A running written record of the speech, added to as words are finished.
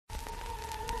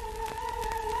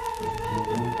You're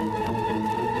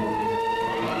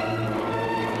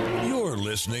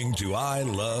listening to I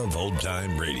Love Old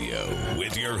Time Radio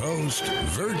with your host,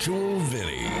 Virtual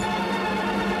Vinny.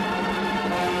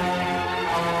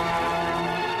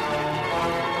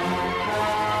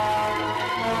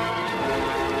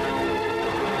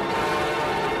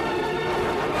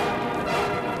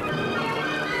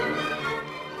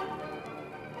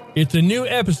 It's a new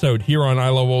episode here on I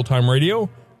Love Old Time Radio.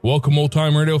 Welcome, Old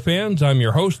Time Radio fans. I'm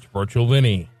your host, Virtual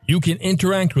Vinny. You can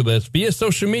interact with us via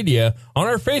social media on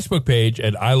our Facebook page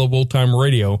at I Love Old Time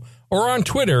Radio or on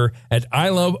Twitter at I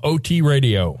Love OT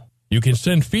Radio. You can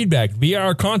send feedback via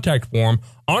our contact form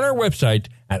on our website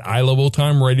at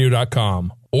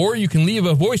iloveoldtimeradio.com, or you can leave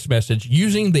a voice message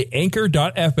using the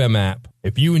Anchor.fm app.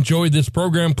 If you enjoyed this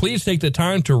program, please take the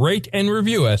time to rate and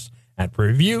review us at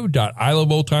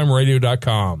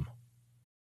review.iloveoldtimeradio.com.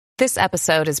 This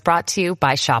episode is brought to you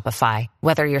by Shopify.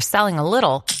 Whether you're selling a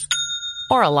little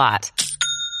or a lot,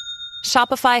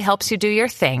 Shopify helps you do your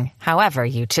thing, however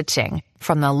you cha-ching.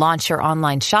 From the launch your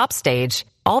online shop stage,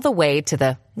 all the way to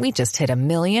the we just hit 1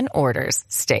 million orders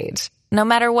stage. No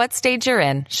matter what stage you're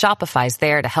in, Shopify's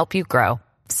there to help you grow.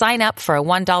 Sign up for a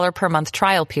 $1 per month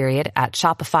trial period at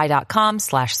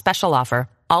shopify.com/special offer,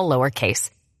 all lowercase.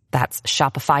 That's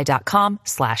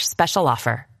shopify.com/special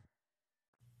offer.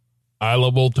 I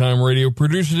Love Old Time Radio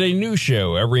produces a new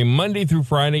show every Monday through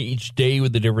Friday, each day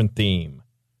with a different theme.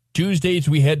 Tuesdays,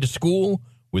 we head to school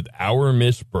with Our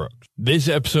Miss Brooks. This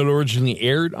episode originally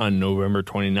aired on November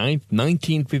 29th,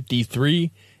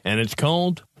 1953, and it's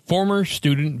called Former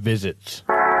Student Visits.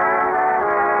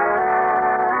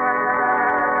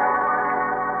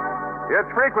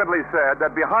 It's frequently said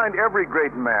that behind every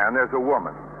great man, there's a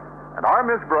woman. And our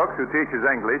Miss Brooks, who teaches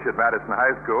English at Madison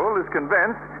High School, is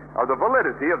convinced of the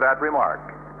validity of that remark.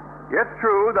 It's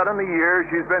true that in the years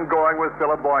she's been going with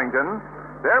Philip Boynton,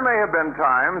 there may have been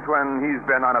times when he's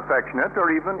been unaffectionate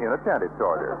or even inattentive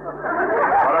toward her.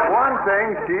 But of one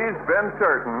thing, she's been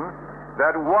certain,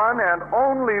 that one and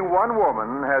only one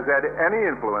woman has had any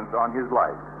influence on his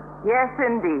life. Yes,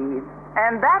 indeed.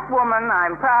 And that woman,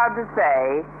 I'm proud to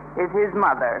say, is his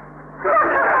mother.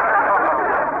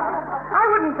 I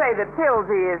wouldn't say that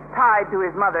Tilsey is tied to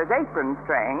his mother's apron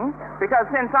string, because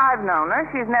since I've known her,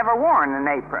 she's never worn an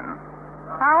apron.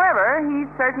 However, he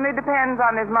certainly depends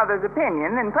on his mother's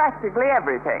opinion in practically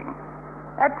everything.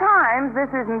 At times,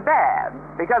 this isn't bad,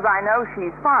 because I know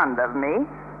she's fond of me,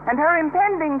 and her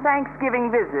impending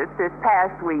Thanksgiving visit this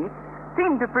past week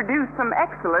seemed to produce some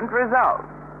excellent results.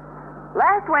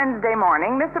 Last Wednesday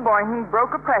morning, Mr. Boynton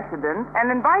broke a precedent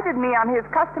and invited me on his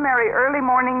customary early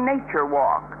morning nature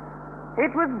walk.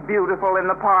 It was beautiful in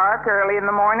the park early in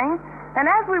the morning, and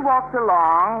as we walked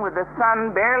along with the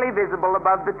sun barely visible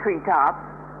above the treetops,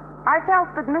 I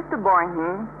felt that Mr.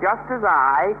 Boynton, just as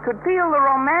I, could feel the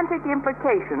romantic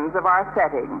implications of our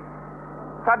setting.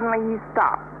 Suddenly he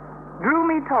stopped, drew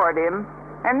me toward him,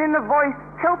 and in a voice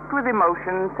choked with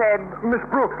emotion said, Miss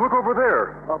Brooks, look over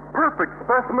there. A perfect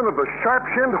specimen of the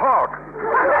sharp-shinned hawk.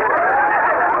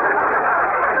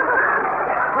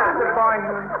 Mr.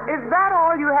 Boynton, is that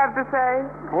all you have to say?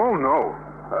 Oh, no.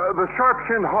 The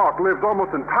sharp-shinned hawk lives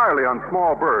almost entirely on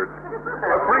small birds,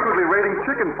 frequently raiding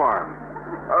chicken farms.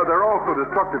 They're also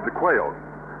destructive to quails.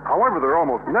 However, they're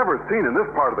almost never seen in this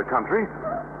part of the country.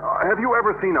 Have you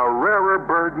ever seen a rarer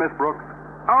bird, Miss Brooks?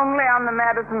 Only on the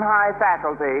Madison High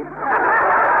faculty.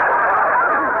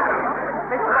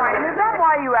 Mr. Boynton, is that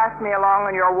why you asked me along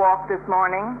on your walk this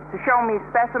morning? To show me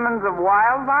specimens of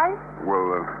wildlife?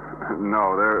 Well,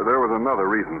 no, there was another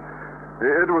reason.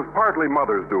 It was partly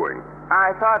Mother's doing.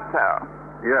 I thought so.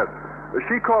 Yes.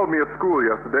 She called me at school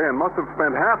yesterday and must have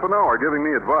spent half an hour giving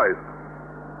me advice.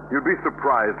 You'd be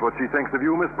surprised what she thinks of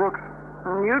you, Miss Brooks.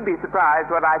 You'd be surprised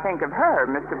what I think of her,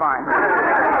 Mr. Boynton.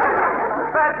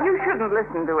 But you shouldn't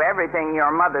listen to everything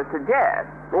your mother suggests.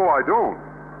 Oh, I don't.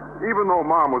 Even though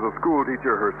Mom was a school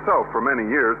teacher herself for many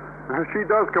years, she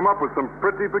does come up with some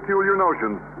pretty peculiar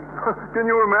notions. Can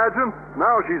you imagine?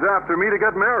 Now she's after me to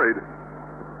get married.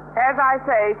 As I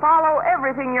say, follow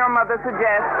everything your mother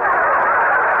suggests.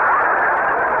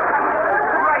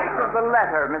 Right to the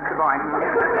letter, Mr. Boynton.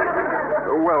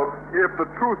 Well, if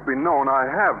the truth be known, I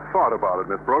have thought about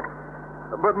it, Miss Brooks.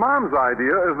 But Mom's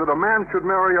idea is that a man should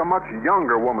marry a much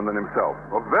younger woman than himself.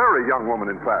 A very young woman,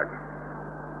 in fact.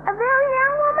 A very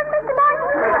young woman, Mr.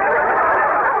 Boynton?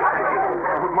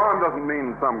 Mom doesn't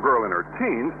mean some girl in her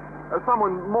teens.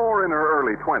 Someone more in her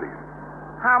early 20s.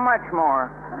 How much more?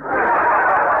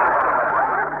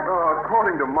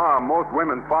 According to Mom, most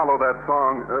women follow that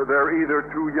song, they're either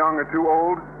too young or too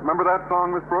old. Remember that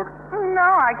song, Miss Brooks? No,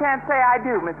 I can't say I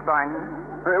do, Miss Boynton.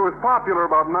 It was popular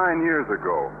about 9 years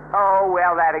ago. Oh,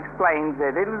 well, that explains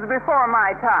it. It was before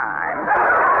my time.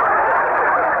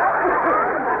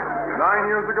 9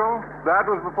 years ago? That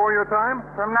was before your time?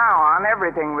 From now on,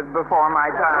 everything was before my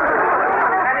time.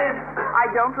 That is, I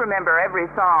don't remember every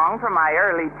song from my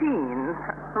early teens.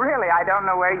 Really, I don't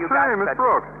know where you got Miss such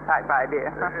Brooks. a type idea.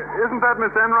 Isn't that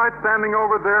Miss Enright standing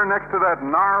over there next to that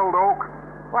gnarled oak?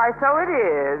 Why, so it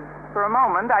is. For a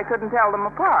moment, I couldn't tell them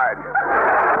apart.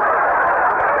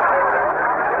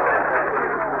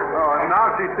 Oh, and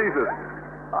now she sees us.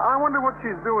 I wonder what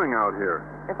she's doing out here.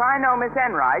 If I know Miss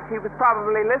Enright, she was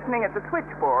probably listening at the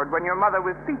switchboard when your mother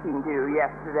was speaking to you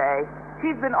yesterday.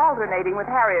 She's been alternating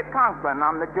with Harriet Conklin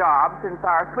on the job since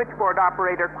our switchboard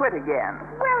operator quit again.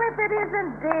 Well, if it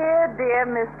isn't dear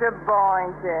Mr.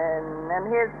 Boynton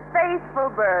and his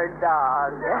faithful bird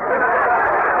dog.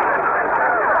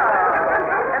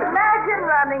 Imagine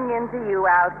running into you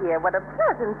out here. What a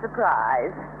pleasant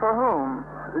surprise. For whom?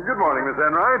 Good morning, Miss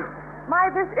Enright.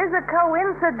 My, this is a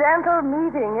coincidental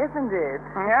meeting, isn't it?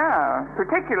 Yeah,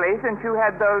 particularly since you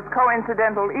had those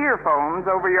coincidental earphones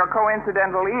over your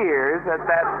coincidental ears at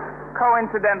that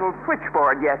coincidental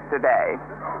switchboard yesterday.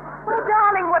 Well,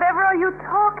 darling, whatever are you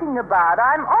talking about?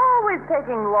 I'm always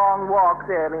taking long walks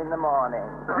early in the morning.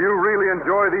 You really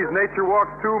enjoy these nature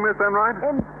walks too, Miss Enright?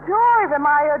 Enjoy them.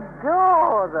 I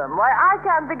adore them. Why, I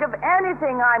can't think of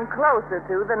anything I'm closer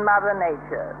to than Mother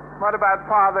Nature. What about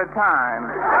Father Time?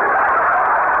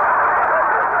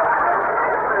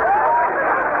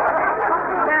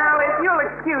 Now, if you'll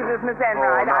excuse us, Miss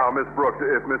Enright. Now, Miss Brooks,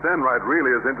 if Miss Enright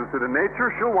really is interested in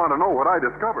nature, she'll want to know what I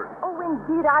discovered. Oh,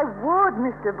 indeed I would,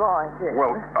 Mr. Boynton.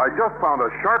 Well, I just found a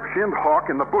sharp-shinned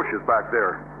hawk in the bushes back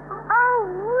there. Oh,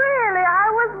 really? I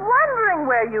was wondering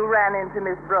where you ran into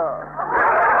Miss Brooks.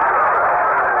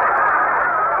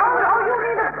 You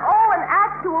mean an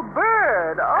actual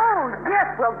bird. Oh,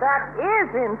 yes. Well, that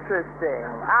is interesting.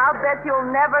 I'll bet you'll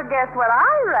never guess what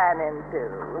I ran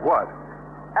into. What?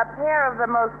 A pair of the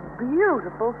most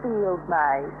beautiful field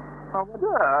mice. Oh,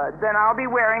 good. Then I'll be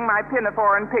wearing my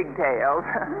pinafore and pigtails.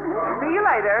 See you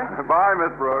later. Bye,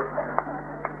 Miss Brooks.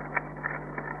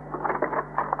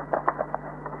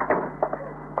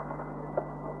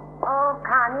 Oh,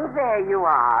 Connie, there you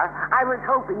are. I was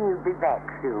hoping you'd be back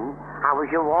soon. How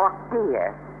was your walk,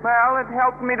 dear? Well, it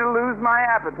helped me to lose my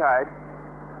appetite.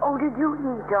 Oh, did you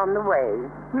eat on the way?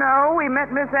 No, we met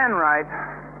Miss Enright.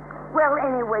 Well,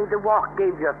 anyway, the walk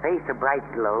gave your face a bright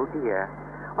glow, dear.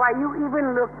 Why, you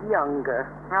even look younger.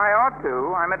 I ought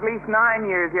to. I'm at least 9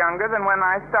 years younger than when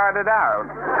I started out.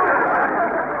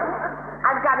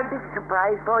 I've got a big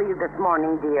surprise for you this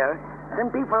morning, dear.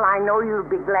 Some people I know you'll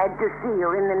be glad to see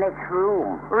are in the next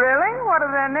room. Really? What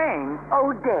are their names?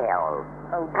 Odell.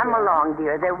 Come along,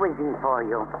 dear. They're waiting for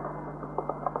you.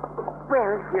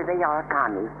 Well, here they are,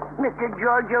 Connie. Mr.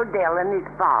 George Odell and his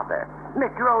father.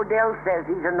 Mr. Odell says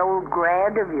he's an old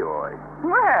grad of yours.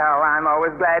 Well, I'm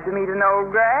always glad to meet an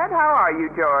old grad. How are you,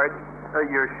 George?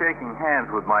 You're shaking hands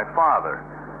with my father.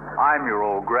 I'm your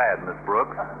old grad, Miss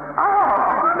Brooks.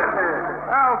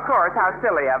 Oh, of course. How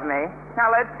silly of me.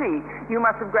 Now, let's see. You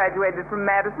must have graduated from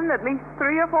Madison at least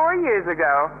 3 or 4 years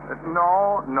ago.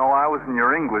 No, I was in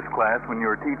your English class when you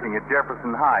were teaching at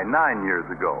Jefferson High 9 years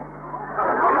ago.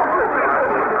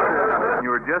 You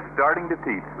were just starting to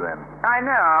teach then. I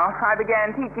know. I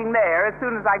began teaching there as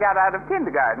soon as I got out of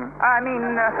kindergarten. I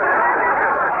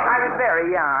was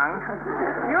very young.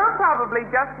 You're probably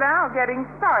just now getting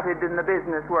started in the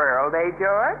business world, eh,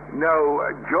 George? No,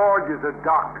 George is a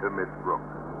doctor, Miss Brooks.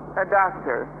 A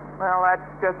doctor. Well, that's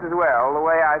just as well. The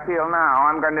way I feel now,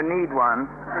 I'm going to need one.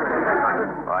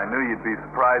 I knew you'd be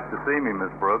surprised to see me, Miss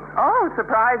Brooks. Oh,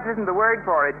 surprised isn't the word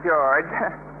for it, George.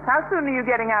 How soon are you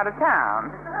getting out of town?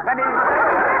 That is,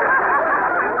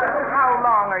 how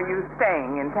long are you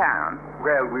staying in town?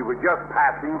 Well, we were just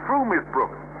passing through, Miss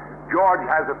Brooks. George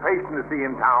has a patient to see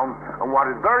in town and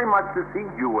wanted very much to see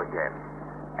you again.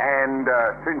 And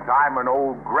since I'm an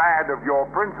old grad of your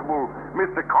principal,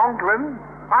 Mr. Conklin,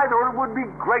 I thought it would be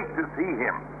great to see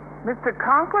him. Mr.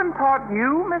 Conklin taught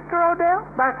you, Mr. Odell?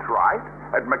 That's right.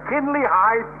 At McKinley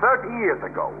High 30 years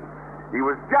ago. He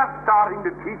was just starting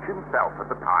to teach himself at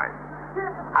the time.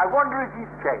 I wonder if he's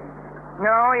changed.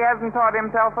 No, he hasn't taught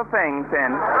himself a thing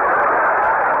since.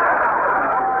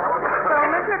 So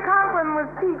Mr. Conklin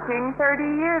was teaching 30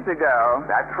 years ago.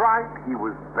 That's right. He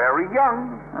was very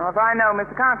young. Well, if I know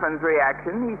Mr. Conklin's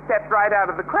reaction, he stepped right out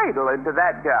of the cradle into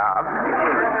that job.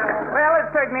 Well,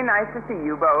 it's certainly nice to see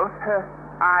you both.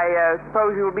 I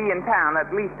suppose you'll be in town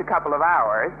at least a couple of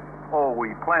hours. Oh,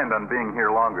 we planned on being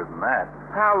here longer than that.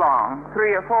 How long?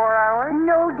 3 or 4 hours?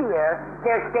 No, dear.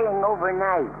 They're staying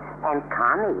overnight. And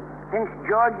Connie, since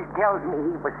George tells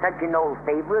me he was such an old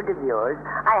favorite of yours,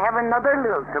 I have another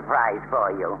little surprise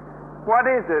for you. What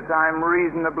is it, I'm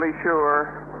reasonably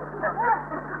sure?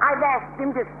 I've asked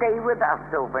him to stay with us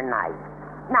overnight.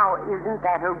 Now, isn't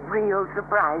that a real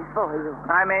surprise for you?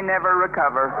 I may never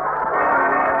recover.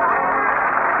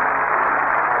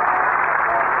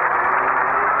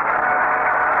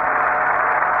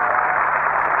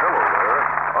 Hello there.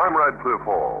 I'm Radcliffe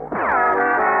Hall.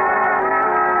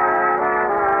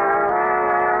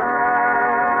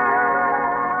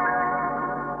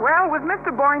 Well, with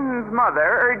Mr. Boynton's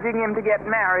mother urging him to get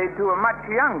married to a much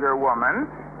younger woman,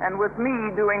 and with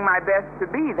me doing my best to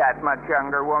be that much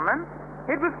younger woman,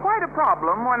 it was quite a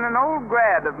problem when an old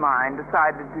grad of mine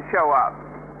decided to show up,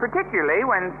 particularly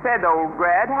when said old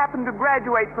grad happened to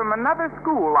graduate from another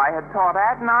school I had taught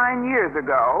at 9 years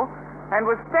ago and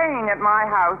was staying at my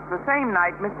house the same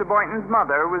night Mr. Boynton's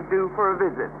mother was due for a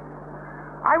visit.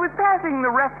 I was passing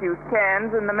the refuse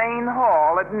cans in the main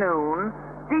hall at noon,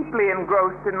 deeply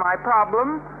engrossed in my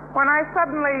problem, when I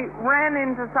suddenly ran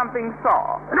into something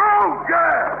soft. No,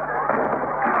 Gad!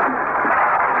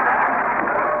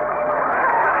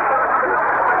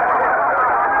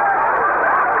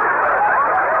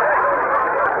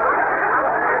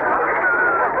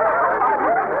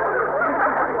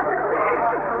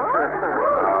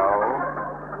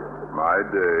 My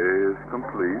day is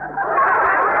complete.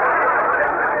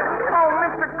 Oh,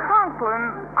 Mr.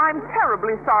 Conklin, I'm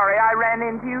terribly sorry I ran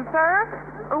into you, sir.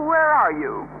 Where are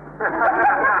you?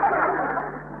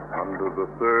 Under the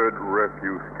third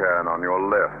refuse can on your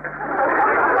left.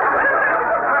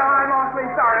 Well, I'm awfully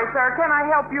sorry, sir. Can I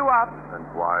help you up? And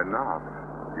why not?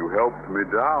 You helped me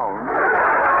down.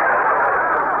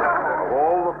 Of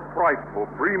all the frightful,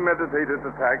 premeditated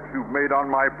attacks you've made on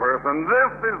my person,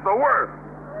 this is the worst.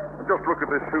 Just look at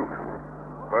this suit.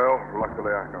 Well, luckily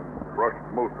I can brush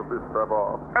most of this stuff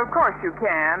off. Of course you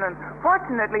can, and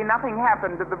fortunately nothing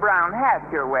happened to the brown hat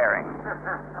you're wearing.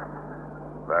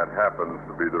 That happens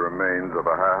to be the remains of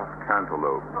a half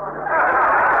cantaloupe.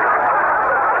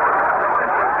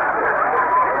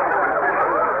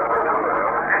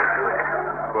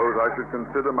 Suppose I should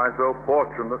consider myself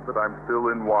fortunate that I'm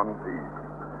still in one piece.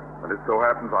 And it so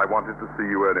happens I wanted to see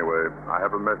you anyway. I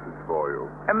have a message for you.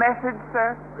 A message,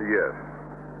 sir? Yes.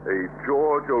 A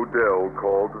George Odell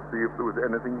called to see if there was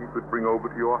anything he could bring over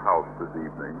to your house this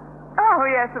evening. Oh,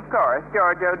 yes, of course,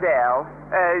 George Odell.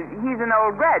 He's an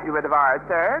old graduate of ours,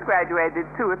 sir. Graduated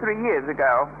 2 or 3 years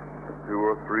ago. 2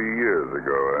 or 3 years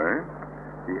ago, eh?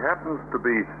 He happens to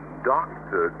be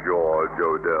Dr. George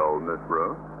Odell, Miss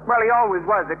Brooks. Well, he always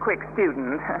was a quick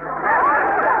student.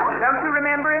 Don't you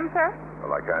remember him, sir?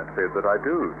 Well, I can't say that I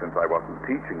do, since I wasn't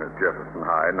teaching at Jefferson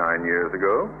High 9 years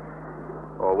ago.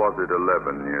 Or was it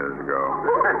 11 years ago?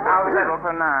 I'll settle for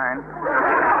 9.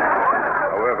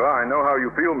 However, I know how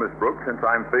you feel, Miss Brooks, since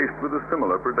I'm faced with a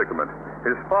similar predicament.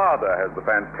 His father has the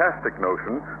fantastic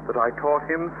notion that I taught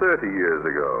him 30 years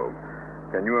ago.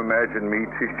 Can you imagine me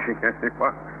teaching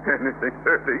anyone anything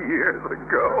 30 years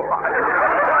ago?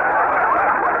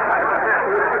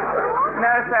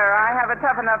 No, sir, I have a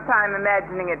tough enough time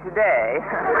imagining it today.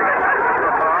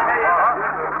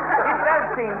 It does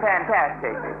seem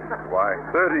fantastic. Why,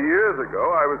 30 years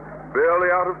ago, I was barely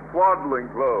out of swaddling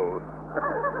clothes.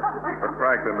 But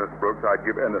frankly, Miss Brooks, I'd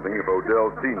give anything if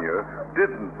Odell Sr.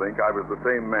 didn't think I was the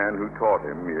same man who taught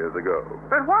him years ago.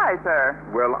 But why, sir?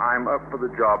 Well, I'm up for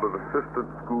the job of assistant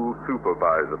school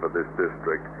supervisor for this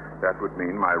district. That would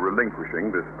mean my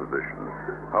relinquishing this position.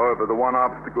 However, the one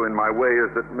obstacle in my way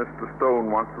is that Mr.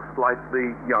 Stone wants a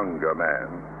slightly younger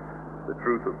man. The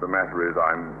truth of the matter is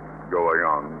I'm going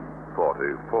on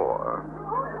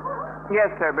 44.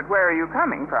 Yes, sir, but where are you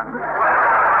coming from?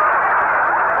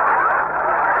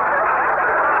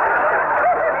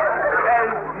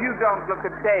 You don't look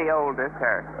a day older,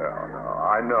 sir. Oh, no,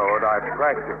 I know it. I've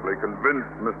practically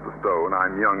convinced Mr. Stone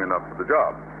I'm young enough for the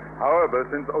job. However,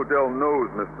 since Odell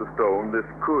knows Mr. Stone, this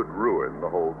could ruin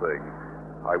the whole thing.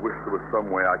 I wish there was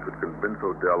some way I could convince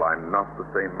Odell I'm not the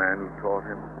same man who taught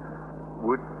him.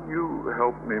 Would you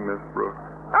help me, Miss Brooks?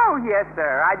 Oh, yes,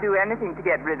 sir. I'd do anything to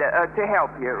to help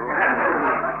you.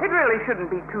 It really shouldn't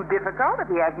be too difficult if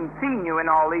he hasn't seen you in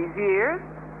all these years.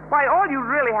 Why, all you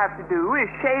really have to do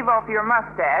is shave off your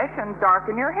mustache and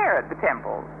darken your hair at the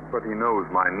temples. But he knows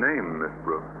my name, Miss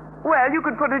Brooks. Well, you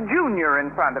could put a junior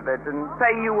in front of it and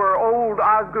say you were old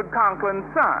Osgood Conklin's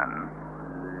son.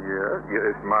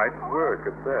 Yeah, it might work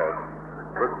at that.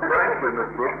 But frankly,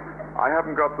 Miss Brooks, I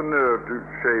haven't got the nerve to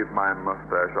shave my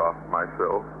mustache off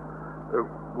myself.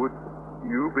 Would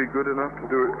you be good enough to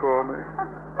do it for me?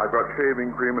 I've got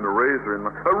shaving cream and a razor in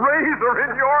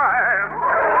your hand!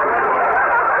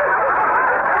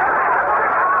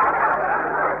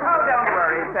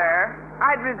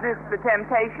 resist the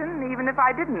temptation, even if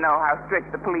I didn't know how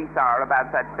strict the police are about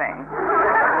such things.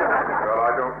 Well,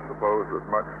 I don't suppose there's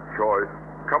much choice.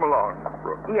 Come along, Miss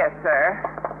Brooks. Yes, sir.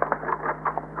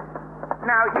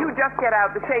 Now, you just get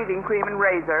out the shaving cream and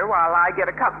razor while I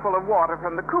get a cup full of water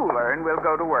from the cooler, and we'll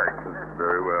go to work.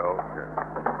 Very well. Yes.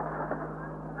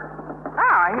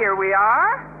 Ah, here we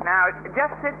are. Now,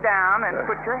 just sit down and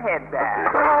put your head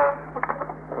back.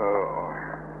 Oh.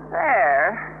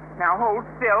 There. Now, hold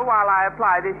still while I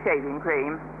apply this shaving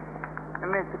cream.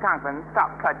 Mr. Conklin,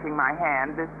 stop touching my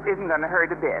hand. This isn't going to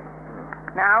hurt a bit.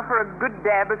 Now for a good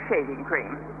dab of shaving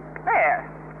cream. There.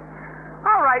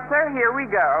 All right, sir, here we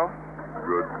go.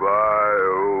 Goodbye,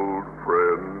 old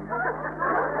friend.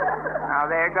 Now,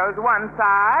 there goes one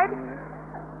side.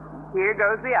 Here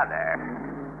goes the other.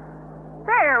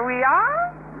 There we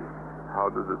are. How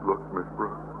does it look, Miss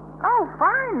Brooks? Oh,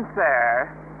 fine,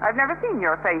 sir. I've never seen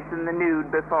your face in the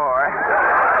nude before.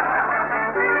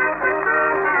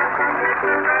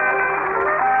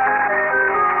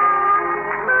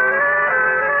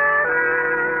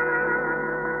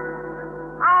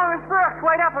 Oh, Miss Brooks,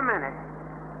 wait up a minute.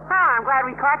 Oh, I'm glad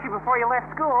we caught you before you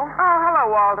left school. Oh, hello,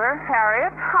 Walter.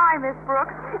 Harriet. Hi, Miss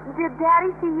Brooks. Did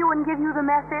Daddy see you and give you the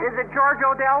message? Is it George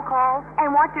Odell called?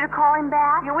 And want you to call him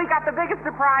back? Yeah, we got the biggest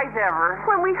surprise ever.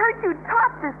 When we heard you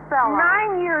taught this fella.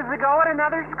 9 years ago at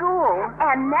another school.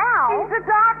 And now... He's a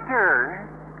doctor.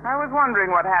 I was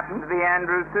wondering what happened to the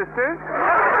Andrews sisters.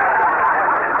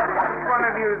 One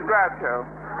of you is Groucho.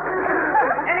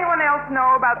 Does anyone else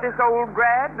know about this old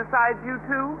grad besides you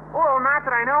two? Well, not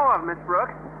that I know of, Miss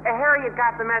Brooks. Harriet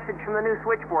got the message from the new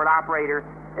switchboard operator.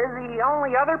 The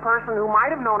only other person who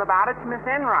might have known about it's Miss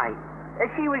Enright.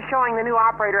 She was showing the new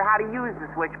operator how to use the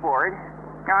switchboard.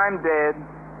 I'm dead.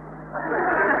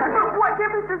 What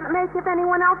difference does it make if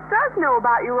anyone else does know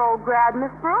about your old grad,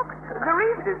 Miss Brooks? The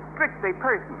reason is strictly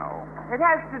personal. It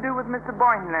has to do with Mr.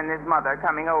 Boynton and his mother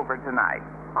coming over tonight.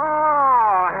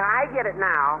 Oh, I get it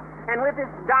now. And with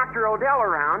this Dr. Odell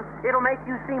around, it'll make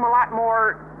you seem a lot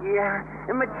more,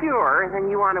 mature than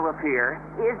you want to appear.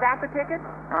 Is that the ticket?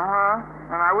 Uh-huh.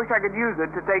 And I wish I could use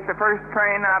it to take the first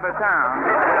train out of town.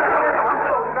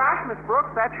 Oh, gosh, Miss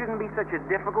Brooks, that shouldn't be such a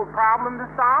difficult problem to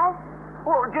solve.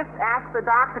 Or just ask the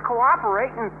doc to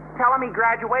cooperate and tell him he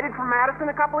graduated from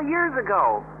Madison a couple of years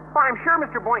ago. Well, I'm sure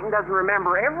Mr. Boynton doesn't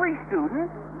remember every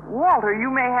student. Walter, you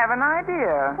may have an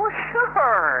idea. Well,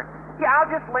 sure. Yeah,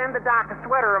 I'll just lend the doc a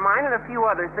sweater of mine and a few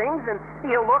other things, and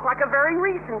he'll look like a very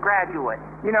recent graduate.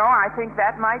 You know, I think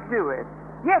that might do it.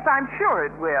 Yes, I'm sure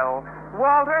it will.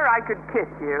 Walter, I could kiss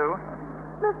you.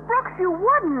 Miss Brooks, you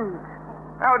wouldn't.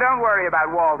 Oh, don't worry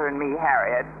about Walter and me,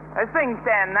 Harriet. As things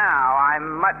stand now,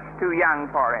 I'm much too young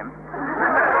for him.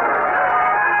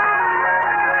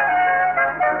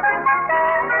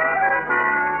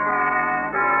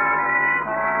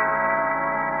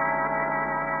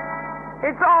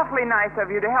 It's awfully nice of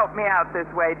you to help me out this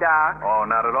way, Doc. Oh,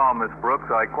 not at all, Miss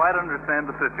Brooks. I quite understand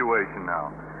the situation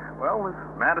now. Well, this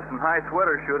Madison High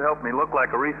sweater should help me look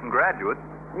like a recent graduate.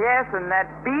 Yes, and that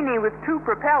beanie with 2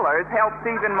 propellers helps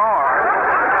even more.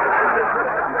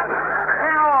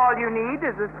 Now all you need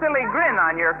is a silly grin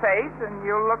on your face, and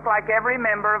you'll look like every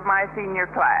member of my senior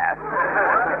class.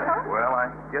 Well,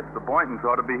 I guess the Boyntons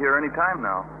ought to be here any time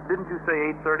now. Didn't you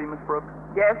say 8:30, Miss Brooks?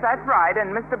 Yes, that's right,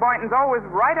 and Mr. Boynton's always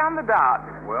right on the dot.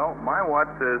 Well, my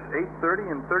watch says 8:30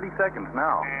 and 30 seconds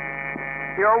now.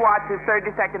 Your watch is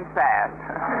 30 seconds fast.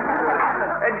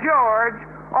 George,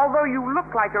 although you look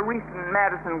like a recent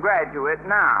Madison graduate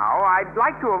now, I'd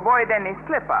like to avoid any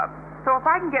slip-ups. So if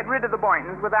I can get rid of the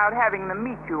Boyntons without having them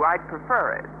meet you, I'd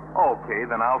prefer it. Okay,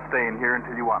 then I'll stay in here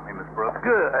until you want me, Miss Brooks.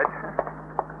 Good.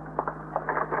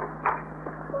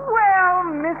 Well,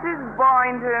 Mrs.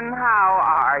 Boynton, how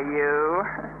are you?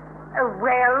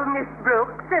 Well, Miss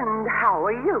Brooks, and how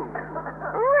are you?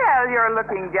 Well, you're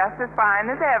looking just as fine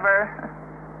as ever.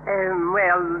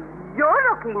 Well, you're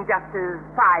looking just as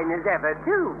fine as ever,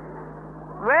 too.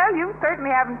 Well, you certainly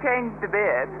haven't changed a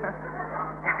bit.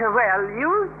 Well,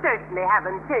 you certainly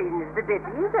haven't changed a bit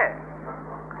either.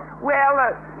 Well,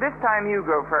 this time you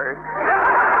go first.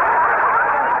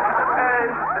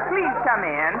 Please come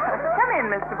in. Come in,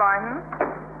 Mr. Boynton.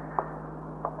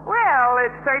 Well,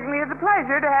 it certainly is a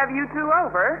pleasure to have you two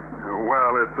over.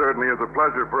 Well, it certainly is a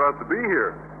pleasure for us to be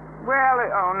here. Well,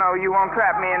 oh no, you won't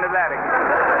trap me into that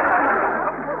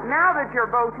again. Now that you're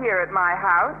both here at my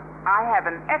house, I have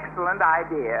an excellent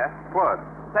idea. What?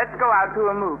 Let's go out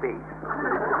to a movie.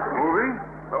 Movie?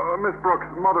 Miss Brooks,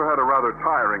 Mother had a rather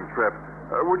tiring trip.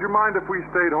 Would you mind if we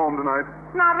stayed home tonight?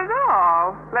 Not at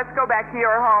all. Let's go back to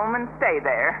your home and stay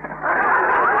there.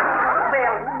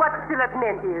 Well, What Philip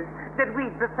meant is that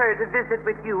we'd prefer to visit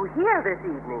with you here this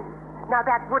evening. Now,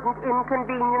 that wouldn't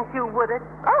inconvenience you, would it?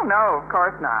 Oh, no, of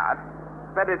course not.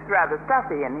 But it's rather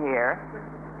stuffy in here.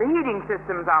 The heating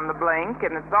system's on the blink,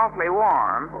 and it's awfully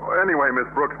warm. Anyway, Miss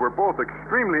Brooks, we're both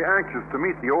extremely anxious to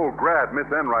meet the old grad Miss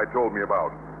Enright told me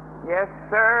about. Yes,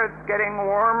 sir, it's getting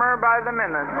warmer by the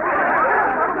minute.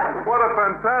 What a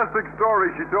fantastic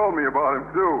story she told me about him,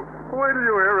 too. Wait till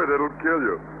you hear it, it'll kill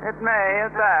you. It may,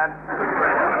 at that.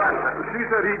 She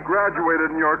said he graduated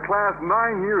in your class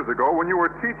 9 years ago when you were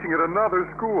teaching at another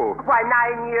school. Why,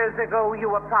 9 years ago, you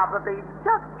were probably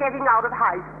just getting out of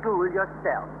high school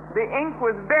yourself. The ink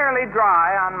was barely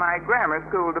dry on my grammar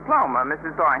school diploma,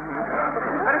 Mrs. Boynton.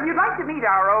 But if you'd like to meet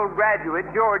our old graduate,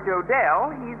 George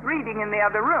Odell, he's reading in the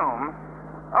other room.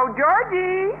 Oh,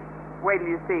 Georgie! Wait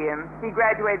till you see him. He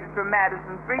graduated from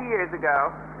Madison 3 years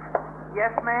ago.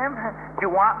 Yes, ma'am? Do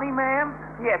you want me, ma'am?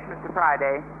 Yes, Mr.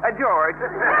 Friday. George.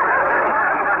 Say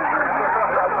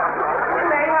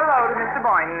hello to Mr.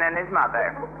 Boynton and his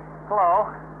mother.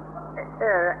 Hello.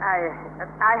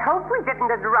 I hope we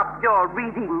didn't interrupt your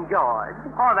reading, George.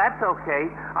 Oh, that's okay.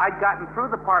 I'd gotten through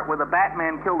the part where the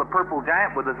Batman killed the purple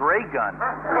giant with his ray gun.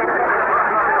 As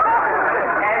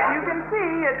you can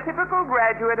see, a typical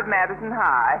graduate of Madison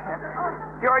High.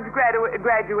 George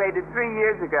graduated 3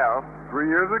 years ago. 3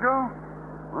 years ago?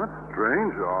 That's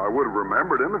strange. I would have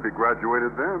remembered him if he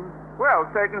graduated then. Well,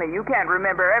 certainly you can't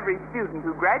remember every student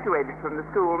who graduated from the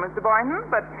school, Mr. Boynton,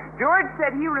 but George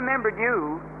said he remembered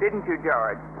you, didn't you,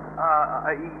 George?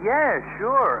 Yeah,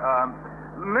 sure.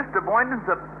 Mr. Boynton's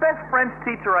the best French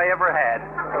teacher I ever had.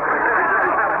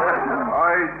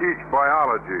 I teach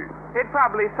biology. It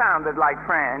probably sounded like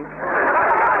French.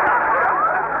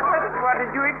 What did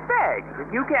you expect?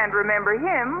 If you can't remember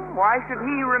him, why should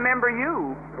he remember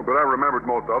you? But I remembered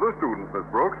most other students, Miss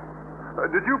Brooks.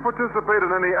 Did you participate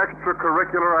in any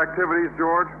extracurricular activities,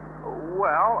 George?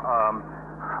 Well,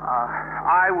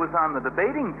 I was on the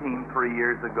debating team 3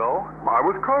 years ago. I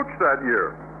was coach that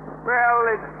year. Well,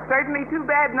 it's certainly too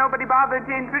bad nobody bothered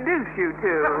to introduce you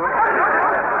two.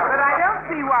 But I don't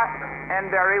see why...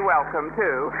 And very welcome,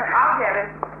 too. I'll get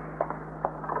it.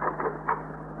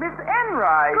 Miss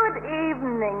Enright. Good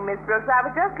evening, Miss Brooks. I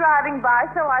was just driving by,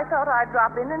 so I thought I'd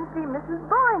drop in and see Mrs.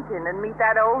 Boynton and meet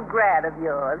that old grad of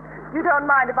yours. You don't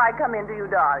mind if I come in to you,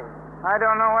 darling? I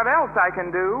don't know what else I can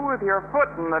do with your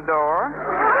foot in the door.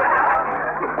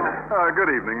 Good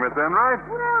evening, Miss Enright.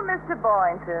 Well, Mr.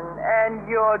 Boynton, and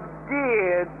your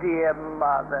dear, dear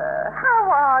mother. How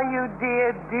are you,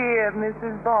 dear, dear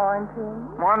Mrs.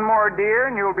 Boynton? One more dear,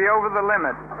 and you'll be over the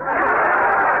limit.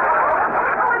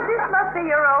 This must be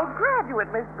your old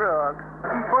graduate, Miss Brooks.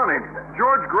 Funny.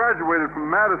 George graduated from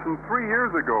Madison 3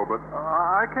 years ago, but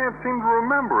I can't seem to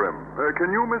remember him.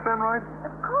 Can you, Miss Enright?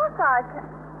 Of course I can.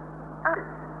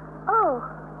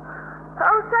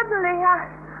 Suddenly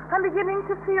I'm beginning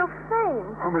to feel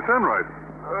faint. Oh, Miss Enright.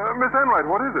 Miss Enright,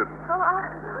 what is it? Oh,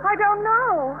 I don't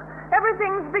know.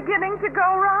 Everything's beginning to go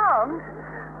round.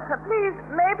 Please,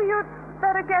 maybe you'd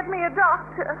better get me a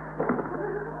doctor.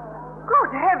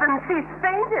 Good heavens, she's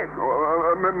fainted.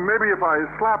 Maybe if I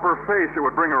slap her face, it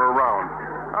would bring her around.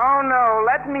 Oh, no,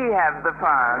 let me have the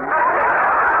fun.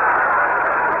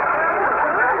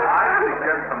 I should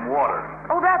get some water.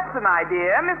 Oh, that's an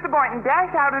idea. Mr. Boynton,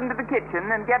 dash out into the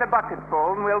kitchen and get a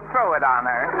bucketful, and we'll throw it on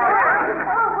her.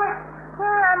 Oh,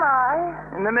 where am I?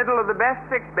 In the middle of the best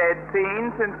sickbed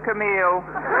scene since Camille.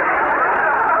 Oh,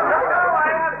 I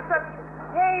have such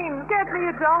pain. Get me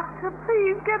a doctor.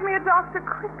 Please, get me a doctor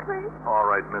quickly. All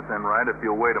right, Miss Enright, if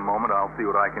you'll wait a moment, I'll see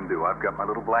what I can do. I've got my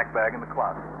little black bag in the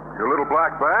closet. Your little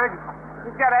black bag?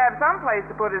 He's got to have some place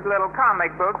to put his little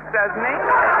comic books, doesn't he?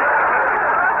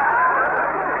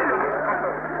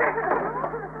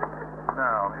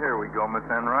 Now, here we go, Miss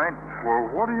Enright. Well,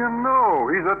 what do you know?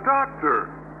 He's a doctor.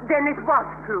 Then it was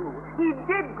true. He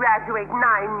did graduate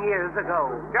 9 years ago.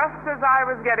 Just as I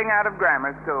was getting out of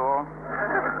grammar school.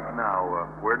 Now,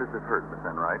 where does it hurt, Miss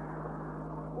Enright?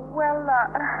 Well,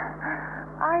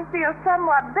 I feel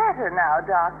somewhat better now,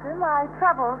 Doctor. My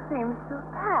trouble seems to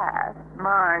have passed.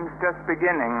 Mine's just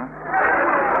beginning.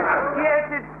 Yes,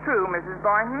 it's true, Mrs.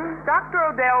 Boynton. Dr.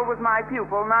 Odell was my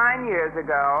pupil 9 years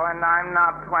ago, and I'm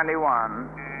not 21.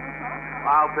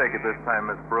 I'll take it this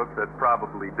time, Miss Brooks. That's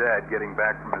probably Dad getting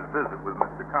back from his visit with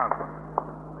Mr. Conklin.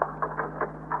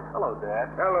 Hello,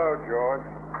 Dad. Hello, George.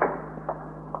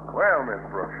 Well, Miss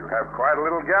Brooks, you have quite a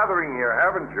little gathering here,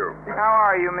 haven't you?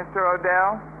 How are you, Mr.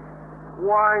 Odell?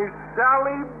 Why,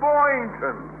 Sally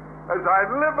Boynton, as I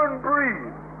live and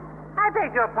breathe. I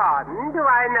beg your pardon. Do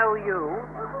I know you?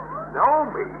 Know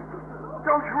me?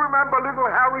 Don't you remember little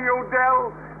Harry Odell?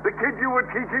 The kid you were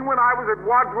teaching when I was at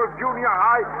Wadsworth Junior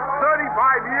High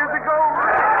 35 years ago?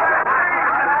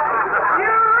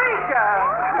 Eureka!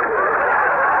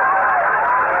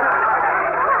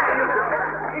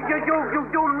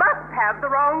 You must have the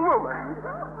wrong woman.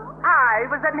 I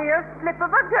was a mere slip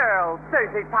of a girl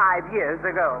 35 years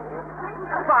ago.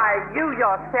 Why, you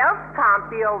yourself can't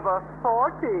be over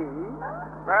 40.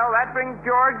 Well, that brings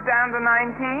George down to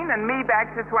 19 and me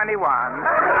back to 21. Thanks,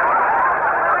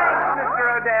 Mr.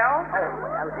 Odell. Oh,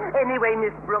 well, anyway,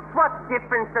 Miss Brooks, what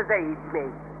difference does age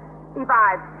make? If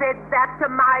I've said that to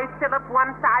my Philip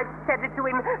once, I've said it to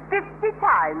him 50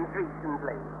 times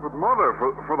recently. But, Mother,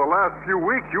 for the last few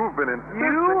weeks, you've been insisting...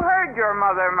 You heard your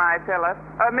mother, my Philip.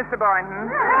 Mr. Boynton.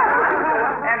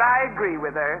 And I agree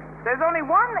with her. There's only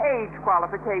one age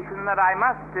qualification that I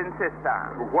must insist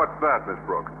on. What's that, Miss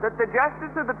Brooks? That the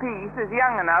Justice of the Peace is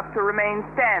young enough to remain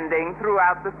standing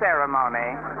throughout the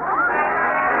ceremony.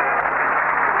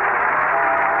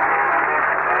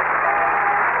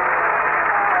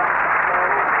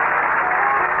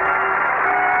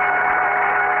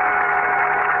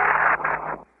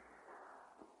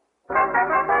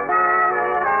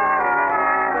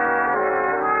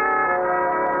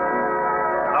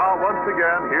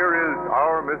 Again, here is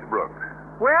our Miss Brooks.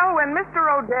 Well, when Mr.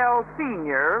 Odell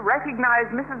Sr.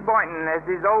 recognized Mrs. Boynton as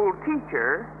his old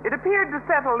teacher, it appeared to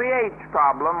settle the age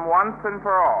problem once and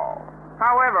for all.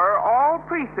 However, all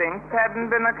precincts hadn't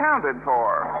been accounted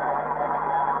for.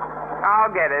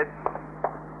 I'll get it.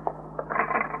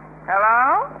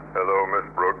 Hello? Hello, Miss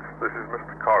Brooks. This is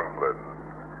Mr. Conklin.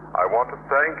 I want to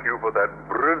thank you for that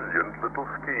brilliant little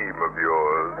scheme of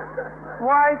yours.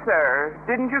 Why, sir?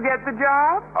 Didn't you get the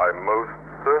job? I most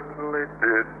certainly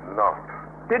did not.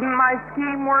 Didn't my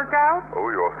scheme work out? Oh,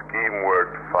 your scheme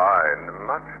worked fine.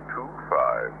 Much too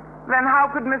fine. Then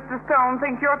how could Mr. Stone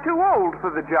think you're too old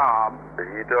for the job?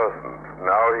 He doesn't.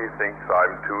 Now he thinks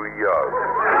I'm too young.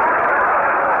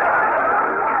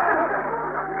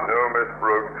 You know, Miss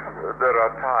Brooks, there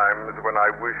are times when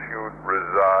I wish you'd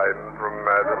resign from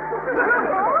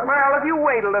medicine. Well, if you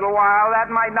wait a little while, that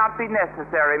might not be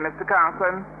necessary, Mr.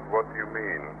 Conklin. What do you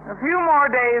mean? A few more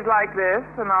days like this,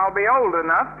 and I'll be old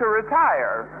enough to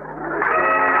retire.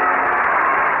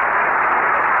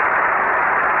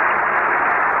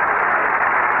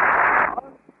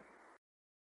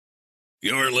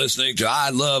 You're listening to I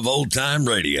Love Old Time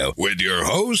Radio with your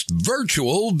host,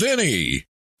 Virtual Vinny.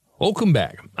 Welcome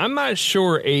back. I'm not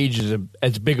sure age is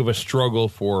as big of a struggle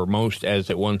for most as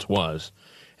it once was.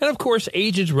 And of course,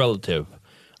 age is relative.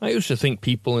 I used to think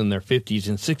people in their 50s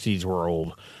and 60s were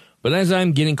old. But as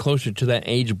I'm getting closer to that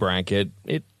age bracket,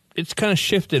 it's kind of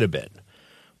shifted a bit.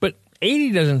 But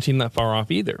 80 doesn't seem that far off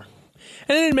either.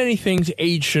 And in many things,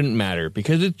 age shouldn't matter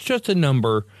because it's just a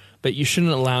number that you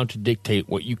shouldn't allow to dictate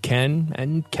what you can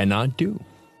and cannot do.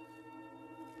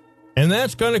 And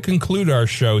that's going to conclude our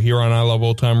show here on I Love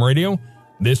Old Time Radio.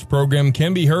 This program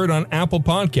can be heard on Apple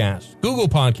Podcasts, Google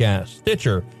Podcasts,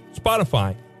 Stitcher,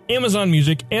 Spotify, Amazon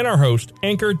Music, and our host,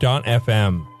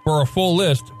 Anchor.fm. For a full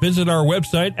list, visit our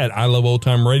website at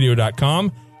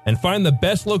iloveoldtimeradio.com and find the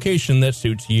best location that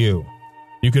suits you.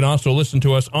 You can also listen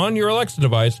to us on your Alexa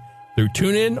device through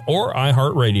TuneIn or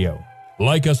iHeartRadio.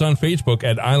 Like us on Facebook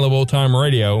at I Love Old Time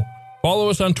Radio. Follow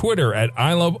us on Twitter at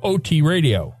I Love OT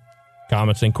Radio.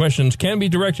 Comments and questions can be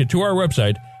directed to our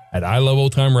website at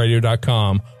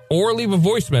iloveoldtimeradio.com or leave a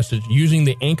voice message using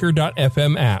the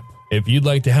Anchor.fm app. If you'd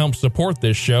like to help support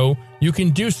this show, you can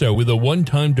do so with a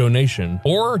one-time donation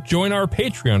or join our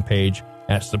Patreon page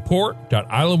at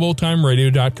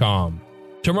support.iloveoldtimeradio.com.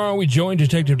 Tomorrow we join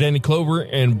Detective Danny Clover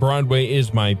and Broadway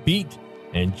is My Beat,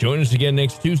 and join us again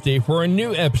next Tuesday for a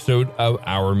new episode of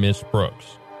Our Miss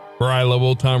Brooks. For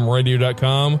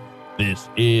iloveoldtimeradio.com, this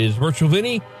is Virtual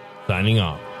Vinny, signing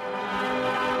off.